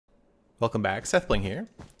Welcome back, SethBling here.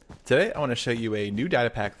 Today I want to show you a new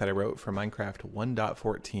data pack that I wrote for Minecraft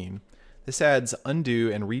 1.14. This adds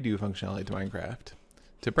undo and redo functionality to Minecraft.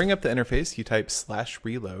 To bring up the interface, you type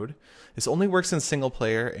 /reload. This only works in single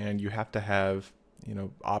player and you have to have,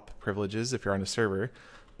 op privileges if you're on a server.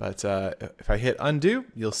 But if I hit undo,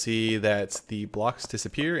 you'll see that the blocks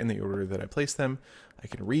disappear in the order that I place them. I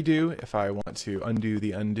can redo if I want to undo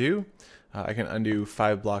the undo. I can undo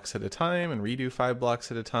 5 blocks at a time and redo 5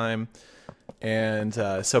 blocks at a time. And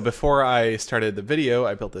so before I started the video,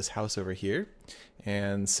 I built this house over here.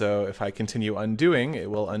 And so if I continue undoing, it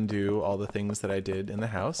will undo all the things that I did in the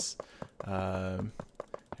house. And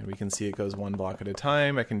we can see it goes 1 block at a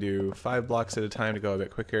time. I can do 5 blocks at a time to go a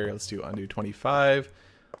bit quicker. Let's do undo 25,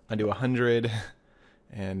 undo 100,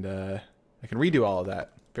 and I can redo all of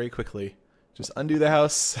that very quickly. Just undo the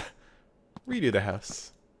house, redo the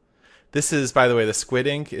house. This is, by the way, the squid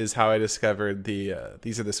ink is how I discovered the,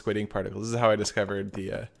 these are the squid ink particles. This is how I discovered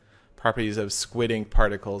the properties of squid ink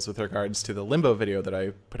particles with regards to the limbo video that I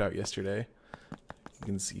put out yesterday.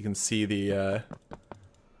 You can see the,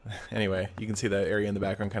 anyway, you can see the area in the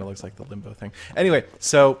background kind of looks like the limbo thing. Anyway,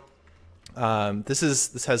 so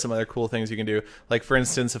this has some other cool things you can do. Like for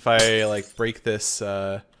instance, if I break this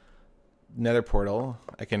nether portal,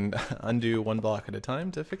 I can undo 1 block at a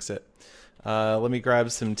time to fix it. Let me grab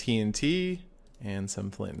some TNT and some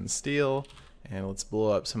flint and steel, and let's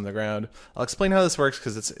blow up some of the ground. I'll explain how this works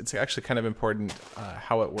because it's actually kind of important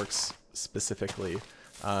how it works specifically,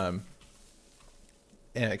 and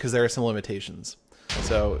because there are some limitations.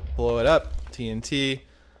 So blow it up, TNT,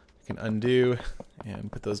 I can undo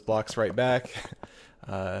and put those blocks right back,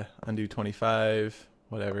 undo 25,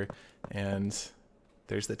 whatever, and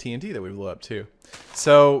there's the TNT that we blew up too.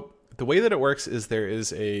 So the way that it works is there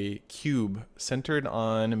is a cube centered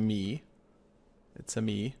on me. It's a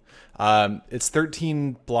me. It's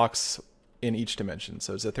 13 blocks in each dimension,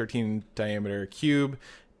 so it's a 13 diameter cube,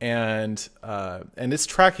 and it's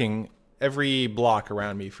tracking every block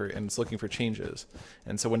around me and it's looking for changes.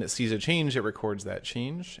 And so when it sees a change, it records that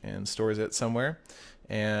change and stores it somewhere,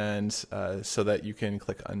 and so that you can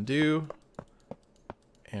click undo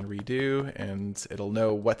and redo, and it'll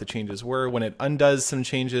know what the changes were. When it undoes some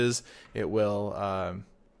changes, it will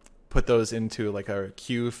put those into like a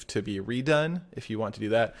queue to be redone if you want to do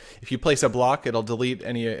that. If you place a block, it'll delete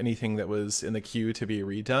anything that was in the queue to be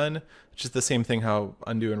redone, which is the same thing how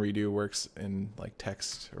undo and redo works in like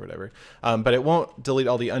text or whatever. But it won't delete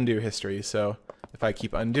all the undo history. So if I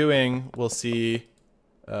keep undoing, we'll see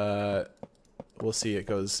it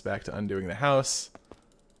goes back to undoing the house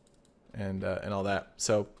and all that.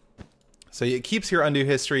 So it keeps your undo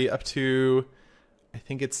history up to, I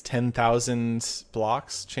think it's 10,000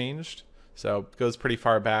 blocks changed. So it goes pretty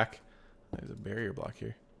far back. There's a barrier block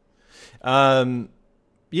here.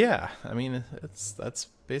 Yeah, I mean, that's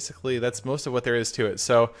most of what there is to it.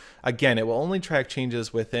 So again, it will only track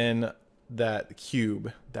changes within that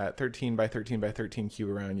cube, that 13 by 13 by 13 cube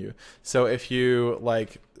around you. So if you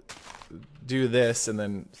do this and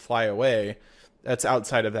then fly away, that's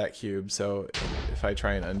outside of that cube. So if I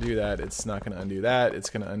try and undo that, it's not going to undo that. It's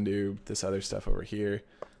going to undo this other stuff over here.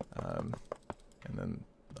 And then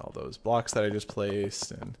all those blocks that I just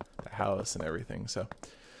placed and the house and everything. So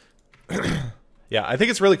yeah, I think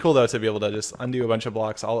it's really cool though to be able to just undo a bunch of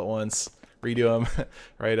blocks all at once, redo them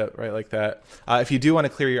right like that. If you do want to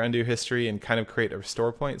clear your undo history and kind of create a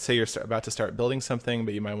restore point, say you're about to start building something,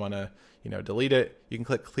 but you might want to, delete it, you can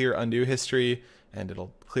click clear undo history and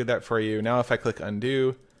it'll clear that for you. Now if I click undo,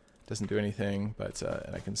 it doesn't do anything, but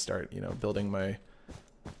and I can start, building my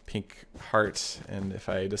pink heart. And if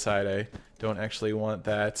I decide I don't actually want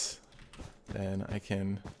that, then I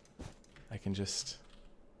can just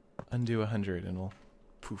undo 100 and it'll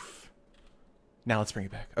poof. Now let's bring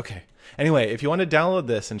it back. Okay. Anyway, if you want to download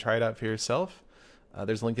this and try it out for yourself,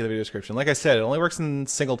 there's a link in the video description. Like I said, it only works in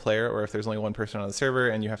single player or if there's only one person on the server,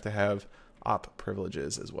 and you have to have op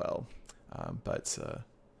privileges as well. But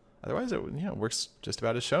otherwise, it works just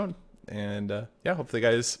about as shown. And yeah, hopefully you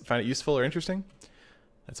guys find it useful or interesting.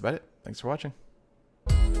 That's about it. Thanks for watching.